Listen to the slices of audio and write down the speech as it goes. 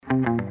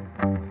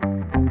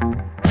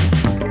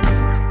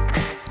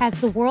As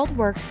the world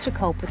works to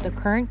cope with the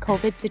current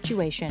COVID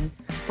situation,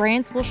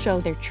 brands will show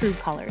their true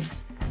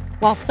colors.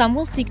 While some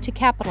will seek to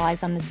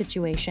capitalize on the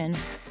situation,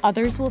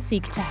 others will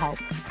seek to help.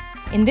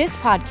 In this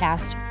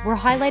podcast, we're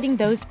highlighting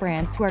those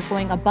brands who are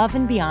going above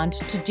and beyond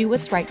to do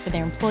what's right for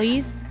their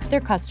employees, their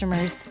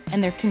customers,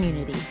 and their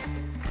community.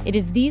 It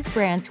is these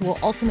brands who will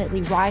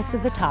ultimately rise to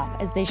the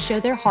top as they show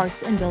their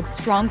hearts and build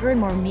stronger and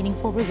more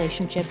meaningful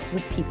relationships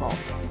with people.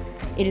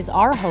 It is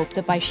our hope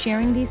that by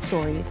sharing these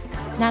stories,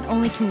 not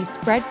only can we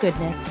spread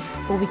goodness,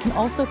 but we can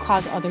also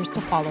cause others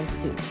to follow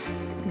suit.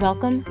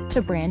 Welcome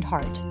to Brand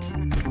Heart.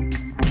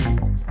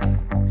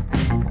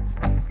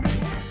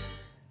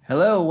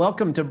 Hello,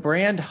 welcome to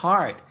Brand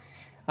Heart.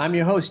 I'm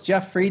your host,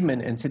 Jeff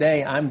Friedman, and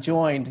today I'm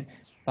joined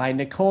by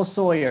Nicole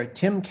Sawyer,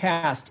 Tim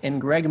Cast,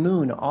 and Greg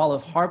Moon, all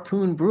of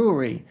Harpoon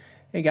Brewery.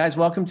 Hey guys,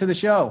 welcome to the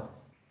show.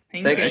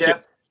 Thanks,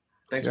 Jeff.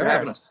 Thanks for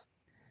having us.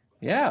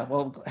 Yeah,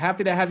 well,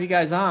 happy to have you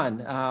guys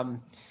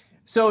on.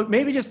 So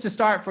maybe just to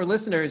start for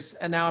listeners,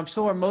 and now I'm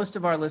sure most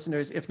of our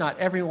listeners, if not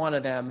every one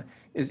of them,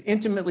 is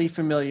intimately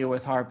familiar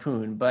with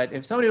Harpoon. But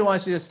if somebody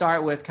wants you to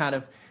start with kind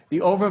of the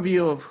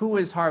overview of who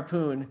is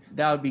Harpoon,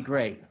 that would be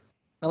great.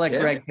 I'll let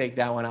Greg take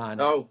that one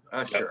on. Oh,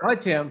 sure. Or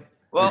Tim.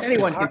 Well,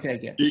 anyone can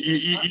take it.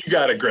 You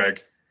got it,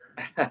 Greg.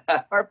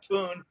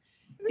 Harpoon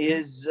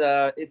is,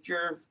 if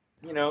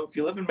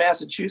you live in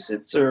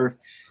Massachusetts or,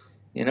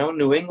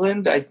 New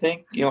England, I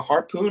think,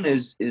 Harpoon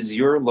is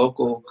your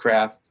local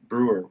craft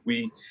brewer.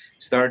 We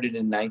started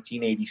in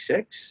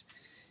 1986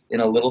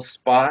 in a little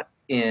spot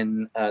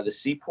in the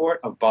seaport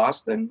of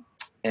Boston,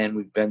 and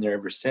we've been there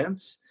ever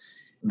since.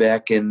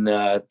 Back in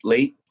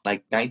late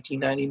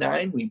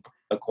 1999, we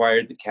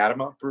acquired the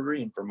Catamount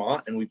Brewery in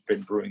Vermont, and we've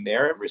been brewing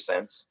there ever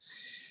since.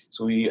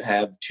 So we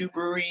have 2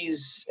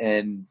 breweries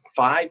and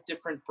 5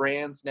 different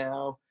brands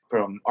now,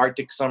 from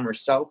Arctic Summer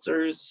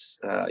Seltzers,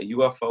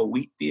 UFO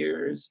Wheat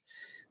Beers,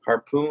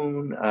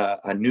 Harpoon,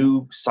 a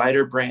new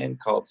cider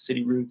brand called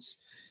City Roots.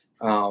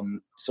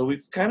 So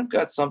we've kind of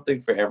got something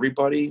for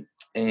everybody.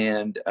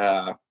 And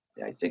I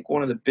think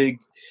one of the big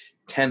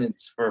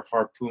tenets for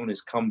Harpoon is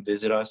come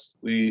visit us.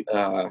 We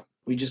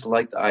just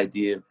like the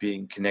idea of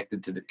being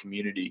connected to the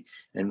community,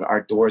 and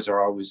our doors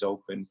are always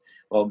open.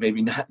 Well,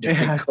 maybe not during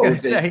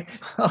COVID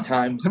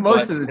times.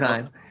 Most of the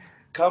time.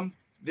 Come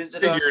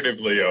visit us.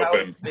 Figuratively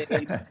open.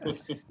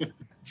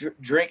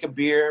 Drink a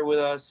beer with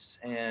us,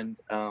 and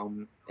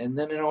then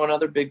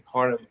another big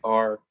part of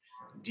our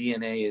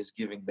DNA is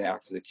giving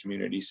back to the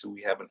community. So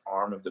we have an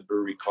arm of the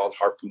brewery called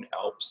Harpoon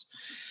Helps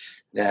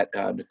that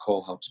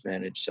Nicole helps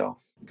manage. So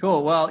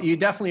cool. Well, you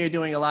definitely are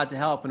doing a lot to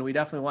help, and we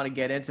definitely want to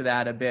get into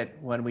that a bit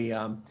when we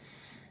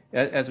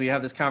as we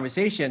have this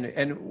conversation.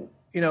 And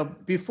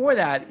before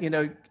that,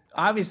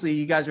 obviously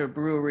you guys are a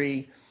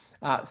brewery.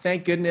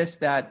 Thank goodness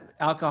that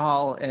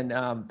alcohol and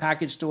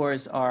package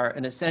stores are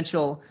an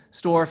essential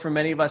store for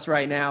many of us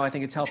right now. I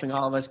think it's helping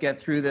all of us get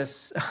through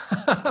this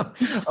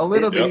a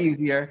little bit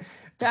easier.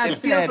 It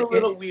feels a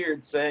little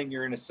weird saying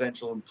you're an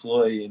essential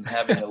employee and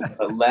having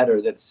a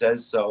letter that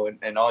says so,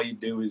 and all you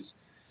do is,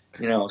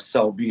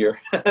 sell beer,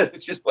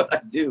 which is what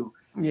I do.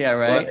 Yeah,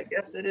 right. But I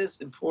guess it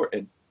is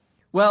important.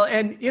 Well,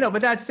 and,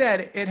 but that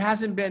said, it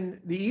hasn't been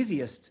the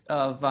easiest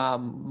of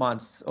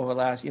months over the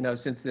last,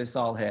 since this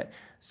all hit.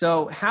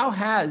 So how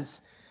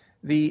has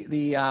the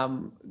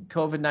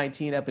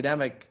COVID-19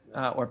 epidemic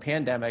or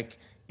pandemic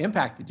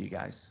impacted you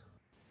guys?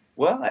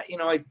 Well,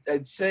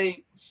 I'd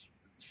say,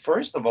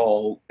 first of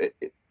all,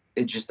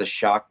 it's just a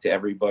shock to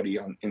everybody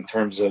in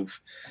terms of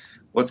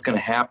what's going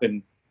to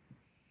happen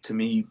to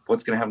me,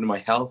 what's going to happen to my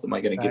health. Am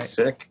I going to get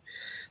sick?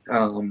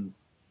 And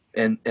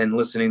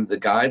listening to the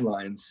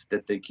guidelines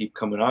that they keep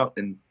coming out,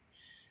 and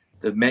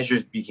the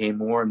measures became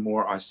more and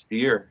more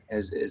austere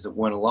as it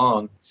went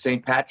along.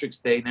 St. Patrick's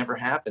Day never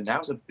happened. That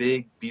was a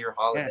big beer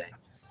holiday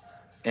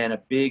and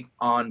a big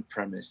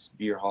on-premise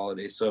beer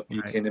holiday. So if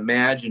you can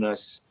imagine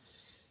us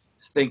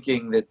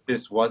thinking that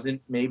this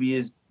wasn't maybe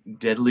as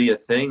deadly a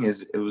thing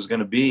as it was going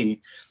to be,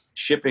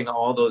 shipping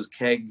all those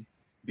keg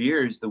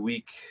beers the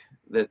week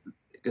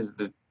because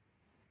the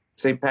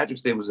St.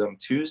 Patrick's Day was on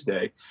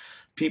Tuesday.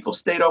 People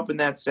stayed open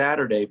that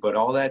Saturday, but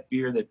all that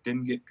beer that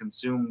didn't get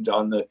consumed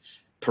on the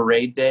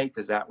parade day,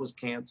 because that was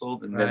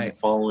canceled, and then the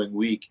following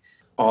week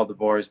all the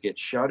bars get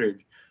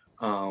shuttered.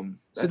 So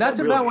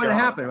that's about when it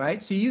happened,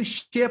 right? So you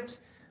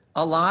shipped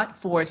a lot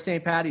for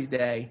St. Patty's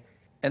Day,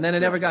 and then it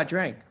never got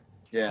drank.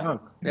 Yeah.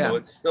 So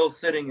it's still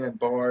sitting in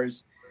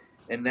bars,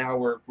 and now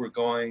we're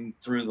going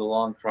through the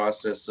long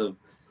process of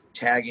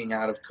tagging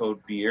out of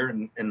code beer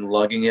and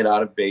lugging it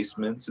out of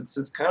basements.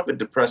 It's kind of a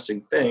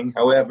depressing thing.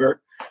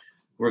 However,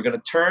 we're going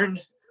to turn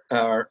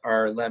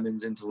our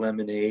lemons into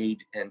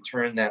lemonade and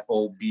turn that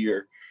old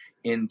beer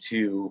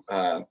into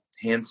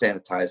hand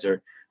sanitizer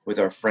with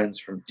our friends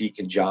from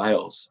Deacon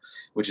Giles,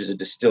 which is a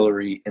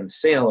distillery in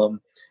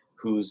Salem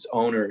whose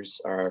owners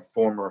are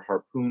former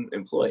Harpoon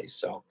employees.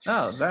 So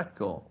that's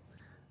cool.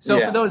 So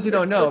for those who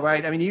don't know,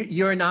 right, I mean,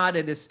 you're not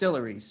a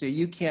distillery, so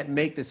you can't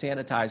make the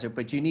sanitizer,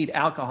 but you need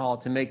alcohol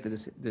to make the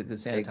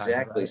sanitizer.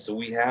 Exactly. Right? So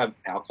we have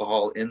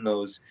alcohol in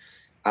those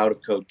out of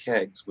code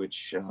kegs,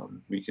 which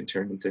we can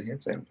turn into hand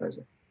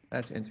sanitizer.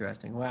 That's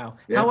interesting. Wow.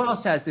 Yeah. How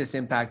else has this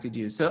impacted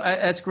you? So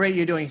that's great.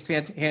 You're doing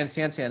hand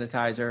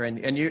sanitizer,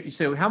 and you.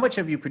 So how much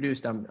have you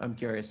produced? I'm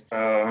curious.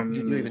 Did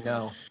you even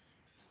know?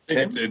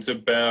 It's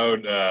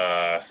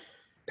about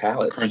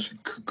Pallets.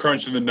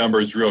 crunching the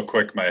numbers real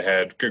quick in my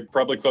head.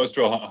 Probably close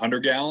to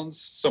 100 gallons,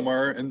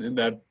 somewhere in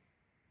that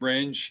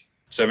range,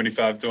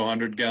 75 to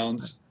 100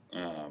 gallons.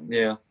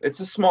 Yeah, it's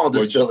a small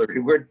distillery.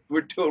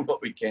 We're doing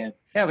what we can.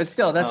 Yeah, but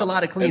still, that's a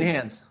lot of clean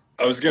hands.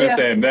 I was going to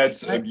say, and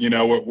that's, Right.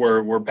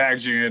 we're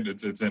packaging it.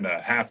 It's in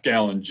a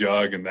half-gallon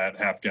jug, and that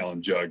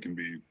half-gallon jug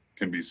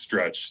can be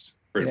stretched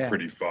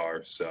pretty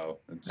far. So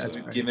it's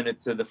giving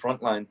it to the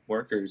frontline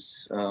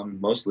workers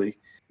mostly.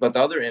 But the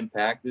other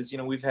impact is,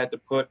 we've had to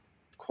put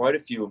quite a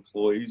few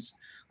employees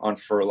on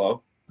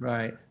furlough.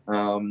 Right.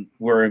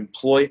 We're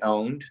employee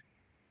owned,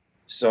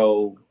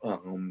 so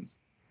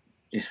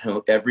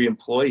every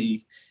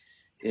employee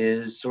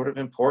is sort of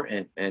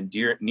important and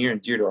near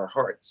and dear to our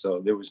hearts.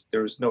 So there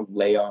was no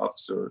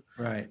layoffs or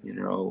right.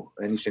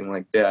 Anything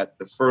like that.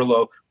 The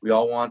furlough, we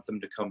all want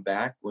them to come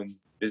back when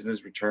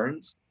business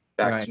returns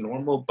back Right. to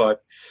normal.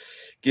 But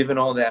given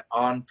all that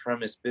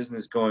on-premise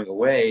business going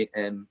away,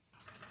 and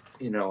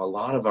a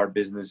lot of our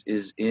business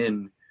is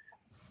in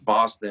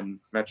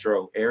Boston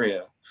metro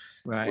area,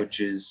 Right.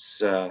 which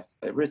is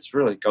it's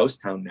really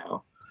ghost town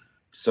now.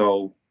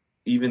 So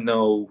even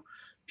though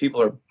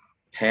people are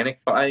panic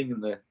buying in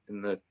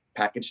the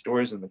package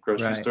stores and the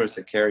grocery Right. stores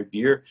that carry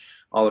beer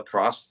all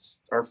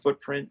across our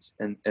footprint,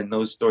 and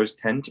those stores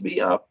tend to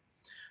be up,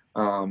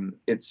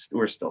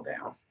 we're still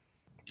down.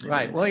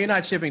 Right. Well, you're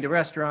not shipping to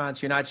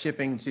restaurants. You're not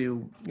shipping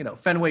to,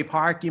 Fenway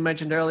Park, you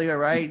mentioned earlier,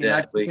 right?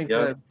 Exactly. You're not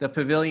shipping to the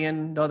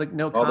pavilion, no all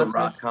concerts. the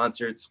rock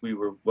concerts we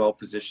were well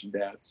positioned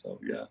at. So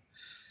yeah,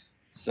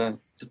 it's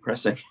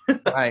depressing.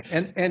 Right.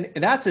 And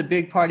that's a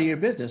big part of your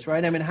business,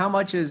 right? I mean, how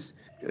much is,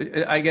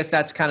 I guess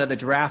that's kind of the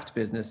draft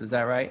business. Is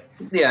that right?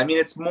 Yeah. I mean,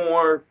 it's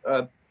more,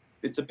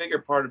 it's a bigger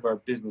part of our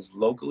business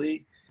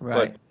locally,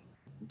 Right. but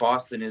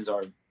Boston is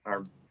our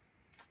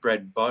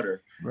bread and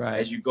butter. Right.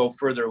 As you go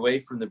further away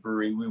from the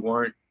brewery, we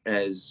weren't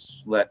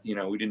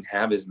we didn't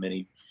have as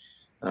many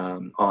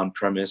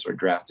on-premise or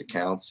draft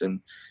accounts.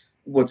 And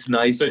what's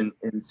nice in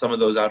some of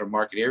those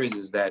out-of-market areas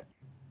is that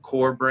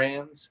core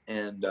brands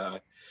and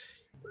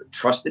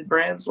trusted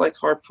brands like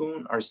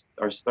Harpoon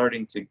are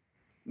starting to,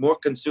 more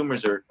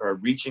consumers are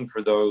reaching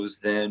for those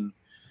than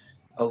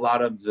a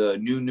lot of the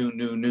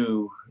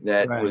new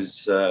that Right.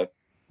 was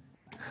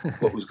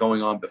what was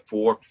going on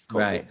before COVID.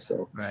 Right.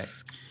 So Right.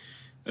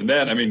 And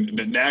then, I mean,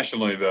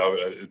 nationally though,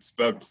 it's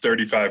about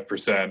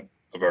 35%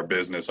 of our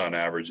business on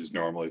average is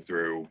normally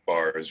through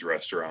bars,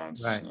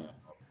 restaurants. Right.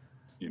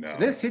 So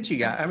this hits you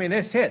guys. I mean,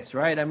 this hits,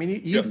 right? I mean,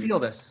 you Yep. feel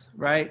this,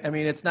 right? I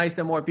mean, it's nice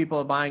that more people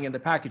are buying in the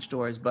package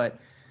stores, but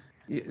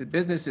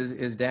business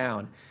is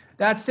down.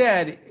 That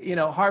said,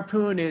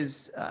 Harpoon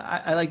is,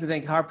 I like to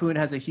think Harpoon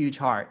has a huge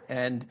heart.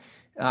 And,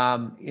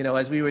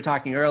 as we were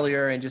talking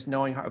earlier and just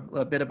knowing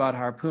a bit about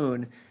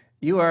Harpoon,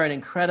 you are an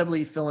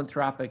incredibly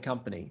philanthropic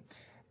company.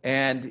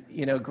 And,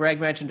 Greg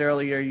mentioned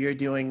earlier, you've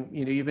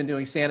been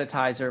doing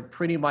sanitizer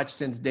pretty much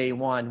since day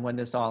one when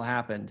this all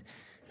happened.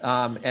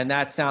 And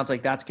that sounds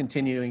like that's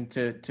continuing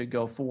to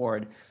go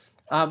forward.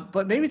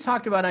 But maybe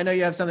talk about, I know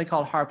you have something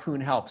called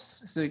Harpoon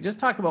Helps. So just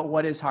talk about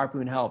what is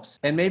Harpoon Helps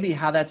and maybe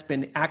how that's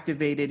been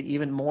activated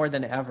even more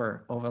than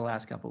ever over the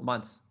last couple of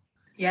months.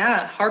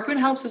 Yeah, Harpoon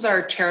Helps is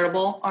our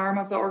charitable arm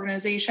of the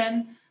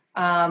organization.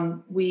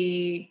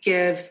 We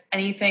give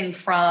anything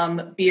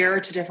from beer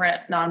to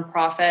different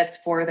nonprofits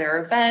for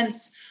their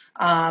events.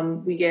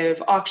 We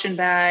give auction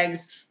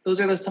bags. Those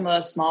are some of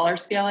the smaller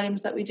scale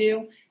items that we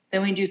do.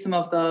 Then we do some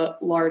of the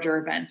larger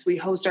events. We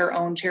host our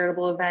own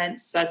charitable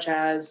events, such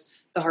as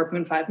the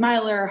Harpoon 5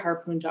 Miler,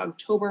 Harpoon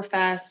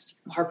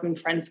Dogtoberfest, Harpoon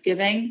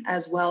Friendsgiving,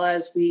 as well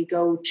as we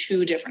go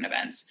to different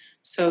events.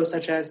 So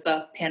such as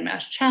the Pan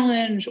Mash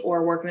Challenge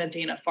or working with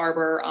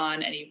Dana-Farber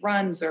on any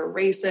runs or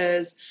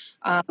races.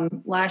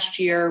 Last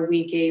year,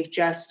 we gave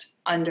just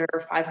under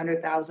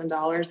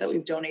 $500,000 that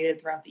we've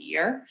donated throughout the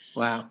year.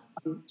 Wow.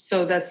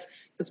 So that's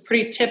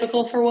pretty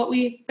typical for what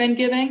we've been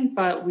giving,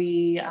 but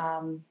we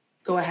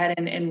go ahead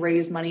and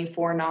raise money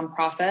for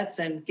nonprofits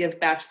and give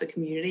back to the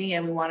community.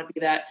 And we want to be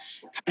that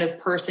kind of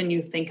person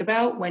you think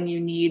about when you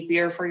need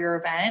beer for your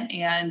event.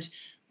 And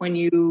when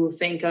you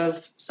think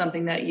of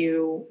something that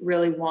you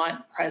really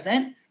want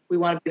present, we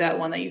want to be that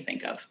one that you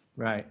think of.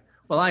 Right.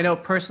 Well, I know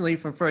personally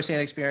from firsthand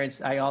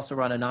experience, I also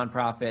run a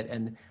nonprofit,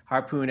 and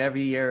Harpoon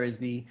every year is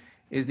the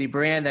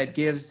brand that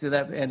gives to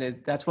that. And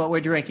that's what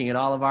we're drinking at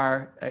all of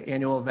our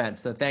annual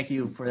events. So thank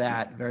you for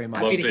that very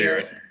much. Love to hear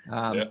it.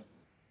 Yeah.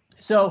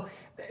 So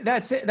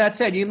that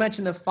said, you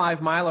mentioned the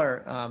 5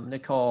 Miler,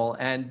 Nicole,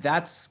 and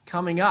that's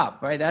coming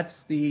up, right?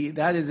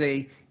 That is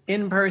a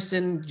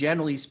in-person,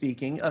 generally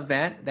speaking,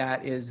 event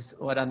that is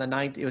on the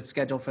 9th. It was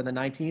scheduled for the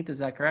 19th. Is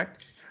that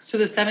correct? So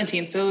the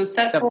 17th. So it was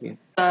set 17th. for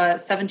the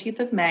 17th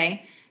of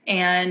May.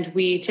 And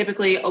we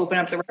typically open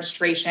up the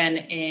registration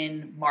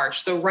in March,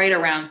 so right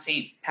around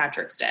St.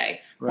 Patrick's Day,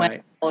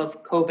 when all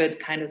of COVID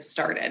kind of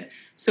started.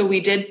 So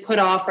we did put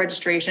off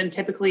registration.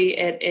 Typically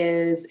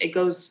it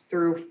goes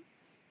through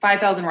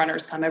 5,000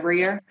 runners come every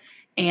year,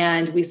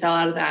 and we sell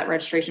out of that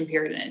registration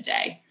period in a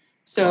day.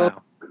 So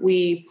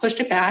we pushed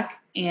it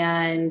back,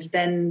 and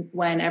then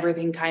when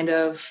everything kind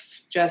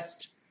of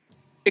just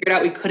figured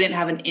out we couldn't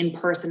have an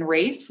in-person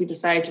race, we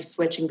decided to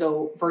switch and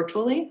go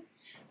virtually.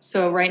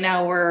 So right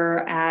now we're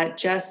at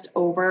just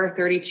over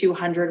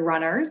 3,200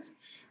 runners,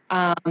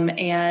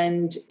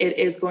 and it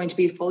is going to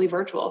be fully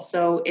virtual.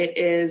 So it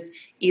is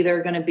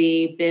either going to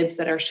be bibs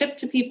that are shipped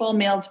to people,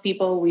 mailed to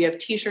people. We have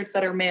T-shirts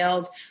that are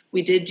mailed.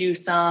 We did do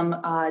some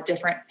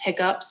different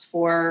pickups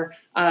for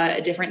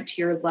a different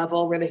tiered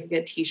level where they could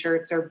get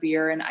T-shirts or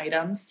beer and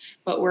items.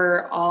 But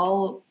we're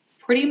all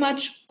pretty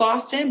much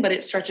Boston, but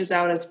it stretches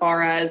out as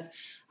far as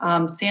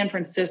San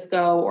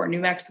Francisco or New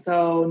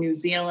Mexico, New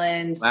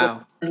Zealand.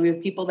 Wow. So we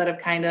have people that have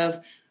kind of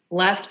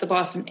left the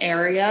Boston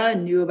area,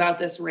 knew about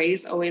this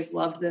race, always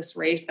loved this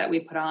race that we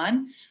put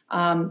on.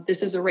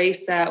 This is a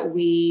race that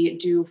we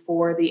do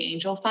for the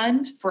Angel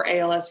Fund for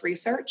ALS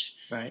research.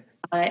 Right.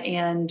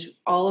 And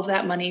all of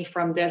that money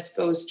from this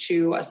goes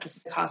to a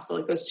specific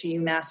hospital. It goes to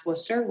UMass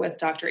Worcester with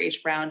Dr.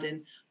 H. Brown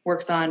and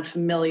works on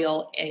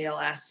familial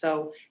ALS.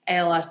 So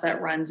ALS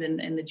that runs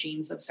in the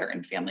genes of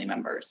certain family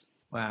members.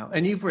 Wow.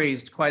 And you've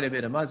raised quite a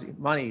bit of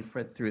money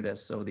through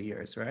this over the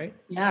years, right?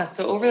 Yeah.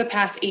 So over the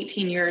past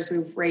 18 years,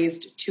 we've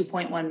raised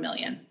 2.1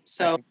 million.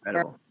 So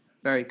incredible.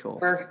 Very cool.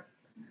 We're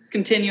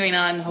continuing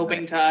on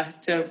hoping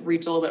to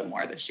reach a little bit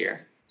more this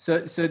year.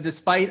 So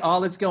despite all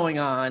that's going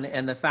on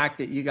and the fact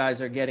that you guys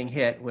are getting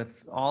hit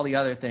with all the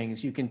other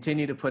things, you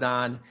continue to put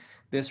on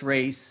this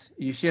race.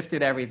 You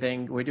shifted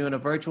everything. We're doing a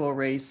virtual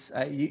race.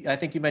 I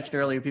think you mentioned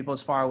earlier people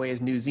as far away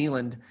as New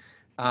Zealand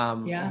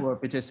who are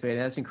participating.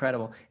 That's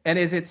incredible. And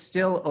is it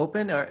still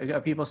open? Or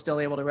are people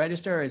still able to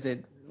register, or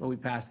are we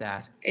past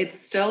that? It's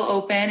still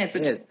open. It's a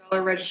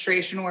 $10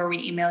 registration where we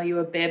email you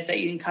a bib that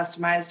you can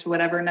customize to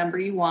whatever number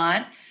you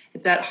want.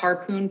 It's at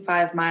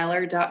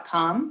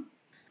harpoon5miler.com.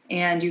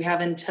 And you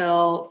have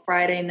until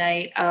Friday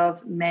night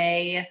of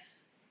May,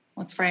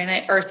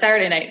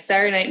 Saturday night,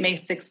 May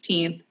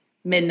 16th,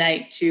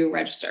 midnight to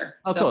register.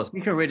 Oh, cool.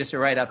 You can register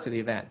right up to the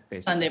event,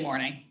 basically. Sunday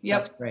morning.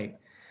 Yep. That's great.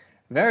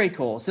 Very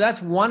cool. So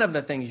that's one of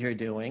the things you're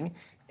doing.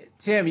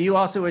 Tim, you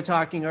also were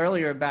talking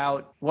earlier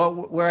about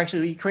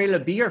you created a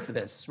beer for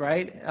this,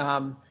 right?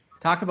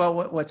 Talk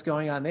about what's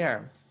going on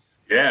there.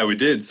 Yeah, we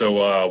did.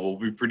 So we'll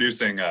be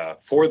producing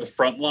For the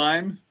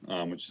Frontline,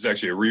 which is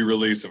actually a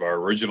re-release of our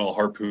original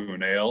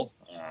Harpoon Ale.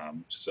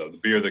 So the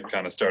beer that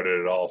kind of started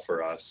it all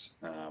for us,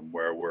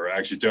 where we're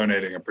actually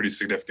donating a pretty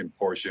significant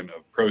portion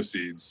of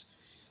proceeds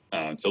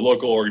to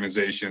local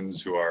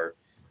organizations who are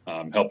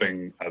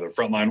helping either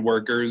frontline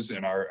workers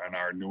in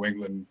our New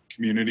England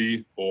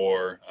community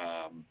or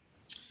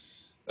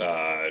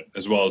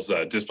as well as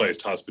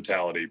displaced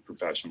hospitality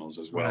professionals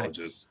as well. Right.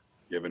 Just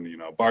given,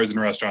 bars and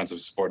restaurants have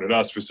supported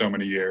us for so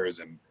many years,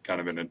 and kind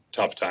of in a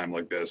tough time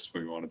like this,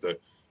 we wanted to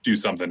do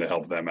something to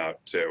help them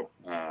out too.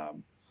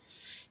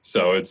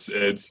 So it's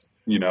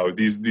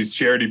these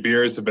charity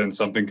beers have been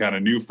something kind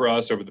of new for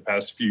us over the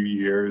past few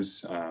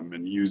years,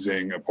 and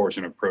using a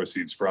portion of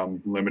proceeds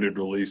from limited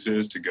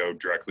releases to go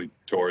directly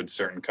towards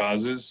certain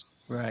causes.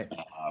 Right.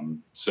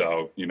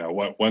 So,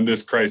 when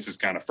this crisis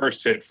kind of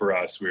first hit for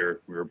us, we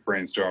were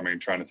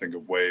brainstorming, trying to think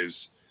of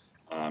ways,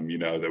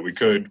 that we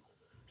could,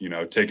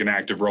 take an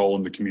active role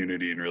in the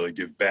community and really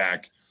give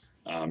back,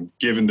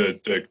 given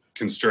the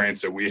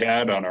constraints that we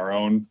had on our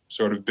own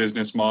sort of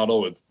business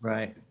model with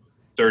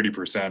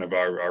 30% of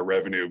our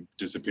revenue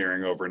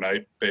disappearing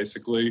overnight,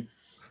 basically.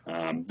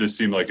 This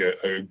seemed like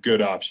a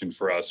good option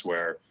for us,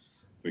 where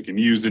we can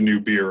use a new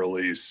beer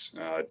release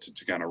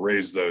to kind of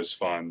raise those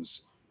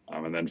funds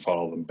and then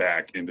funnel them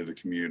back into the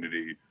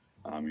community,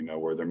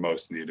 where they're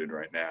most needed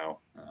right now.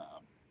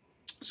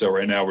 So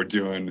right now it's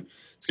going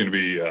to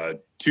be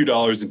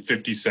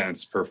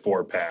 $2.50 per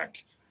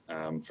 4-pack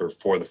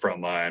for the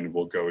Frontline.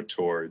 Will go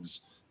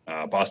towards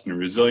Boston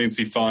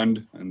Resiliency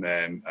Fund, and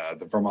then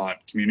the Vermont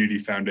Community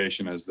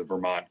Foundation has the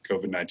Vermont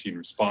COVID-19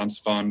 Response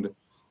Fund,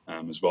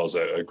 as well as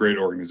a great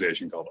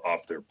organization called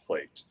Off Their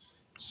Plate.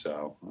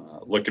 So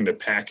looking to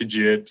package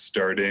it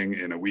starting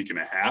in a week and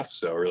a half.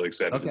 So really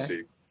excited to see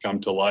it come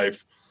to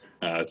life.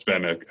 It's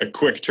been a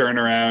quick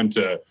turnaround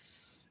to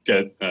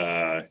get,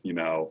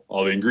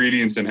 all the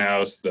ingredients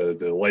in-house,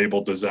 the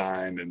label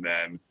designed, and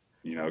then,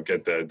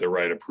 get the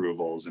right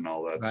approvals and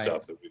all that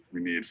stuff that we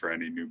need for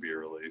any new beer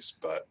release.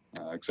 But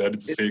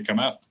excited to see it come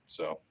out.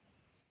 So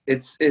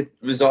it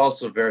was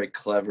also very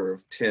clever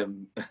of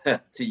Tim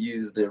to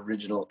use the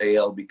original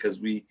ale, because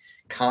we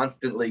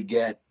constantly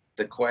get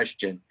the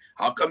question,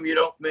 how come you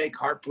don't make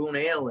Harpoon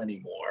Ale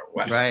anymore?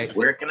 Right.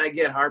 Where can I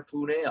get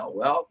Harpoon Ale?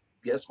 Well,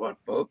 guess what,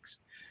 folks?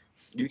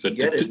 You can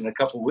get it in a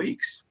couple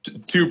weeks.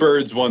 Two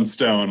birds, one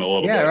stone, a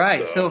little bit. Yeah,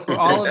 right. So for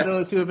all of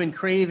those who have been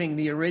craving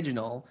the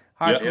original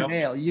Harpoon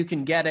Ale, you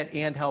can get it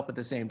and help at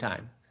the same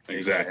time.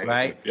 Exactly.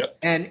 Right. Yep.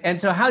 And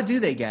so how do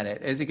they get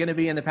it? Is it going to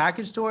be in the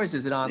package stores?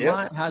 Is it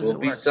online? Yep. How does We'll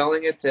it be work?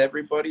 selling it to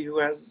everybody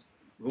who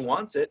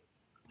wants it.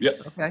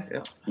 Yep. Okay.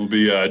 Yeah. We'll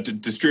be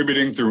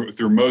distributing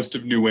through most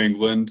of New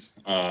England,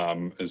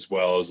 as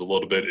well as a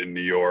little bit in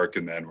New York,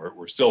 and then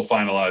we're still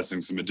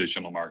finalizing some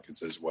additional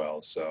markets as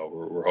well. So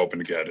we're hoping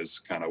to get as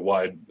kind of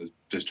wide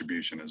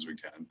distribution as we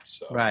can.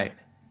 So Right.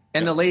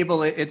 And the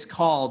label, it's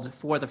called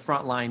For the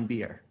Frontline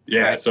Beer.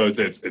 yeah, right? so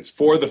it's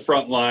for the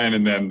front line,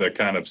 and then the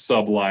kind of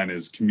subline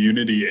is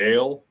Community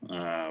Ale,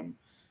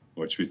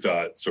 which we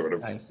thought sort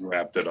of Nice.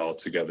 wrapped it all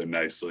together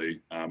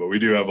nicely. But we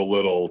do have a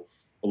little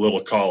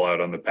call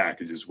out on the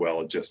package as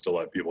well, just to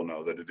let people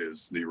know that it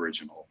is the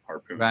original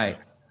Harpoon. Right.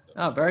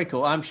 Oh, very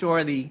cool. I'm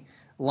sure the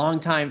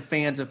longtime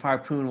fans of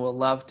Harpoon will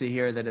love to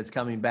hear that it's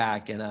coming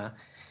back, and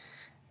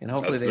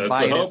hopefully That's the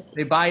buy it. hope.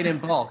 They buy it in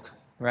bulk,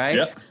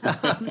 right?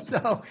 Yeah.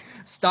 So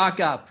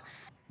stock up.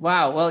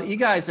 Wow. Well, you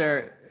guys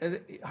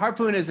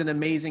Harpoon is an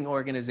amazing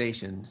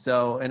organization.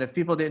 So, and if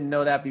people didn't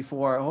know that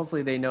before,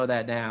 hopefully they know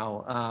that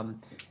now.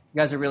 You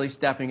guys are really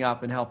stepping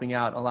up and helping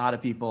out a lot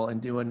of people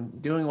and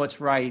doing what's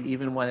right,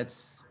 even when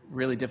it's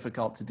really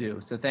difficult to do.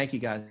 So thank you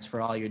guys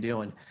for all you're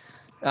doing.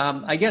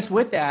 I guess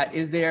with that,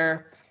 is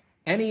there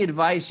any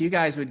advice you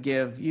guys would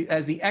give,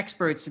 as the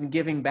experts in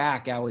giving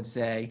back, I would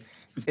say,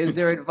 is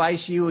there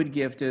advice you would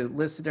give to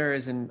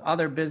listeners and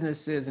other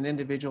businesses and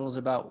individuals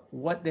about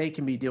what they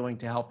can be doing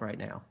to help right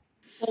now?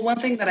 Well, one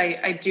thing that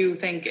I do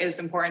think is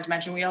important to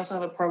mention, we also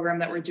have a program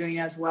that we're doing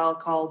as well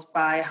called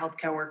Buy a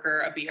Healthcare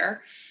Worker a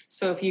Beer.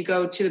 So if you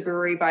go to the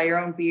brewery, buy your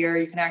own beer,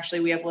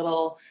 we have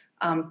little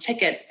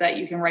tickets that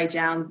you can write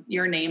down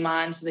your name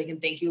on so they can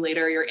thank you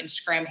later, your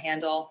Instagram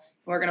handle.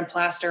 We're going to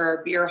plaster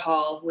our beer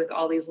hall with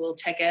all these little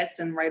tickets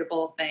and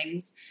writable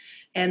things.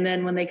 And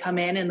then when they come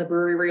in and the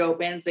brewery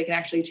reopens, they can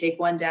actually take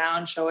one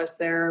down, show us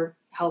their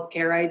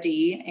healthcare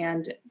ID,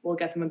 and we'll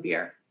get them a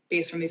beer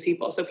based from these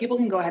people. So people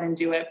can go ahead and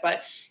do it, but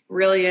it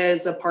really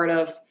is a part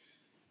of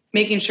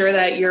making sure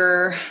that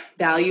your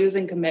values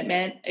and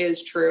commitment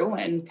is true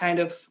and kind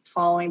of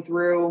following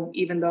through,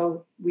 even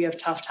though we have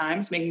tough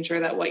times, making sure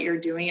that what you're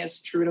doing is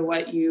true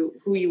to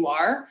who you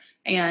are.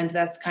 And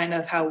that's kind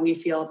of how we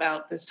feel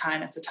about this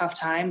time. It's a tough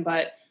time,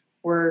 but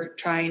we're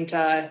trying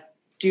to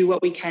do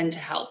what we can to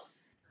help.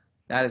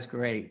 That is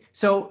great.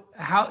 So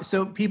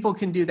people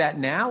can do that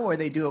now, or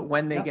they do it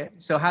when they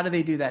so how do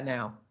they do that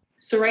now?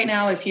 So right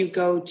now, if you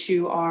go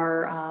to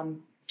our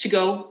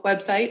to-go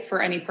website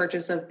for any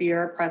purchase of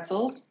beer or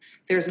pretzels,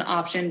 there's an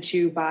option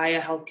to buy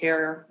a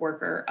healthcare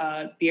worker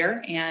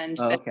beer, and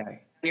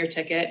your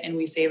ticket, and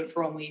we save it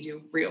for when we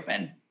do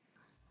reopen.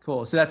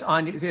 Cool. So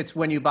it's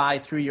when you buy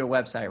through your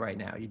website right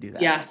now, you do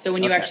that. Yeah. So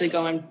when you actually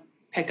go and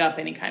pick up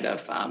any kind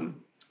of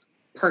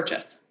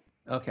purchase.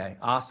 Okay.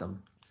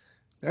 Awesome.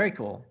 Very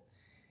cool.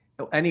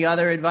 Any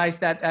other advice?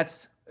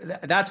 That's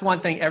one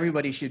thing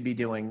everybody should be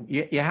doing.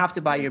 You have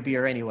to buy your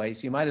beer anyway,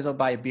 so you might as well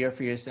buy a beer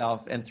for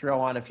yourself and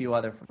throw on a few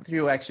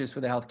extras for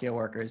the healthcare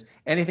workers.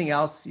 Anything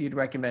else you'd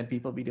recommend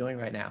people be doing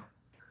right now?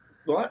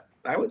 Well,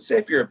 I would say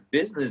if you're a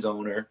business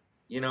owner,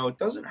 it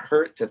doesn't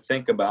hurt to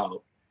think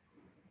about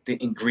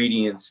the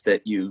ingredients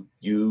that you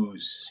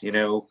use. It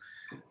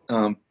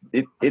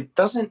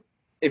doesn't.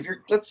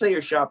 Let's say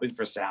you're shopping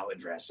for salad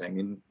dressing,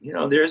 and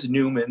there's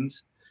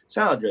Newman's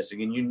salad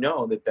dressing,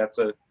 and that's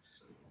a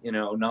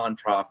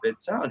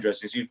nonprofit salad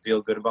dressings, you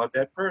feel good about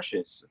that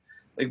purchase.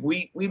 Like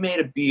we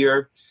made a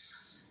beer,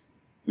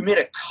 we made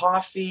a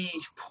coffee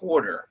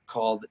porter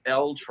called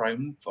El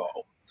Triunfo,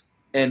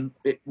 and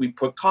we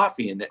put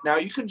coffee in it. Now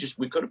we could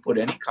have put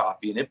any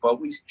coffee in it,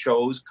 but we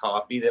chose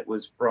coffee that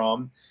was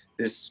from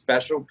this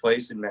special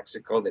place in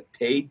Mexico that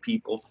paid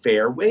people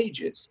fair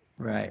wages.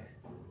 Right.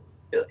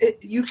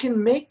 You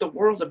can make the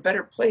world a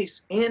better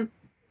place, and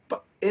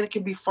it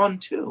can be fun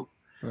too.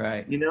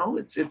 Right.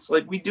 It's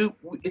like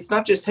it's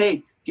not just,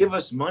 hey, give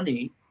us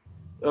money.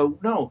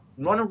 No,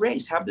 run a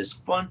race, have this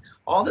fun.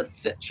 All the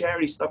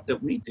charity stuff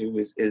that we do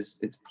is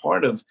it's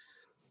part of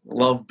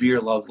Love Beer,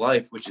 Love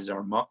Life, which is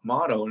our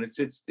motto. And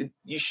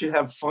you should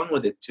have fun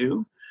with it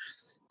too.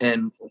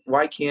 And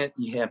why can't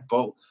you have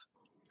both?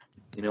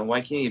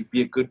 Why can't you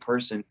be a good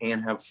person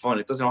and have fun?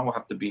 It doesn't all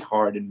have to be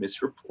hard and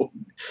miserable.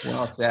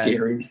 Well said.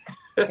 Scary.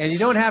 And you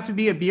don't have to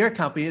be a beer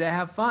company to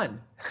have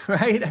fun,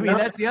 right? I mean,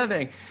 that's the other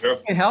thing. Sure.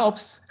 It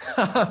helps.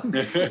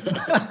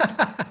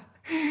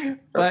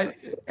 But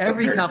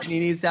every company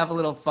needs to have a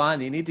little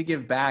fun. You need to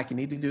give back. You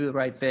need to do the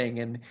right thing.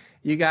 And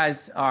you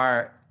guys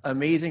are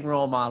amazing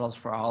role models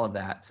for all of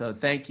that. So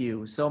thank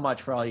you so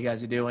much for all you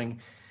guys are doing.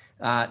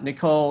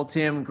 Nicole,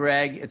 Tim,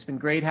 Greg, it's been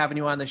great having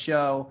you on the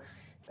show.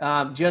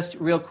 Just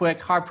real quick,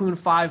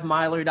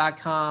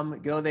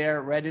 harpoon5miler.com. Go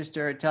there,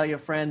 register, tell your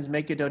friends,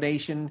 make a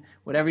donation,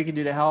 whatever you can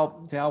do to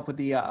help with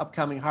the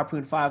upcoming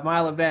Harpoon 5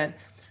 Mile event.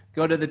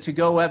 Go to the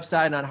To-Go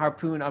website on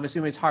Harpoon. I'm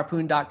assuming it's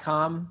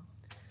harpoon.com.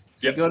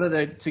 So yep. Go to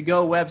the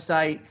To-Go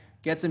website,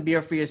 get some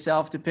beer for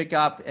yourself to pick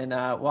up, and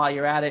while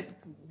you're at it,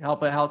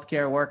 help a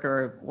healthcare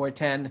worker or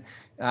 10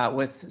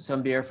 with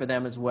some beer for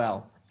them as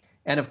well.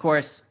 And of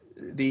course,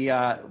 the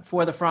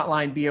For the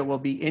Frontline beer will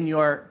be in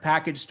your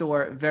package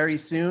store very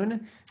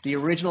soon. The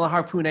original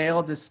Harpoon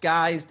Ale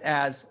disguised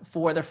as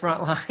For the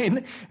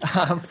Frontline.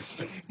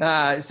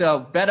 So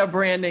better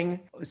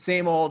branding,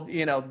 same old,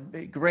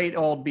 great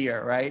old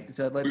beer, right?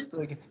 So let's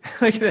look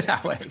at it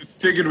that way.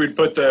 Figured we'd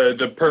put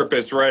the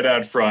purpose right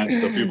out front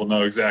so people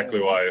know exactly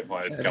why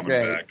it's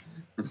coming back.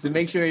 So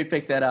make sure you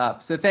pick that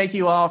up. So thank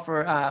you all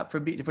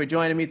for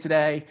joining me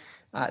today.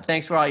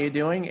 Thanks for all you're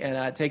doing,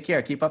 and take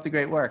care. Keep up the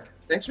great work.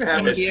 Thanks for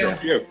having us.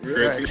 Thank you.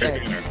 Great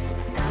being here.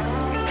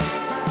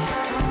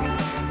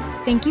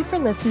 Thank you for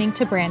listening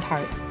to Brand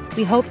Heart.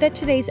 We hope that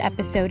today's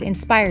episode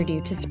inspired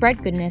you to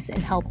spread goodness and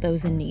help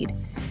those in need.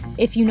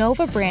 If you know of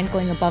a brand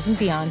going above and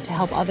beyond to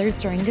help others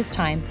during this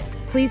time,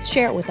 please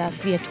share it with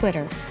us via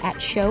Twitter at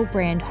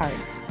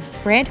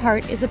 @ShowBrandHeart. Brand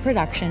Heart is a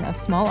production of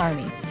Small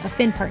Army, a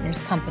Finn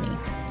Partners company.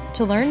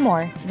 To learn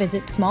more,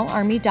 visit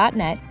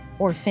smallarmy.net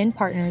or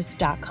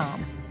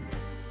finnpartners.com.